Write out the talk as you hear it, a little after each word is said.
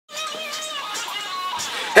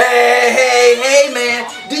Hey, man,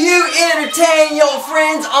 do you entertain your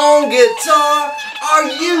friends on guitar? Are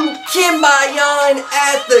you Kimbayan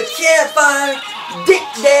at the campfire, Dick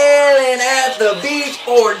Dale at the beach,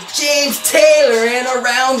 or James Tayloring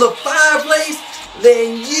around the fireplace?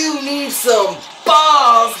 Then you need some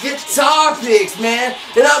boss guitar picks, man.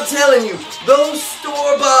 And I'm telling you, those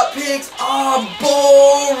store-bought picks are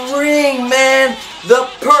boring, man. The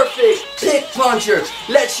Perfecdt Pick Puncher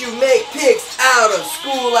lets you make picks out of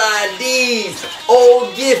school IDs,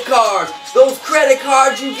 old gift cards, those credit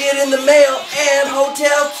cards you get in the mail, and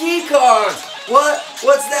hotel key cards.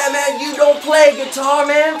 What's that, man? You don't play guitar,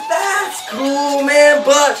 man? That's cool, man,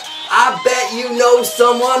 but I bet you know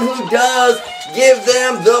someone who does. Give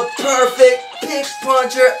them the Perfecdt Pick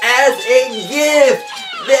Puncher as a gift.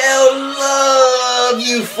 They'll love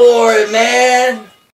you for it, man.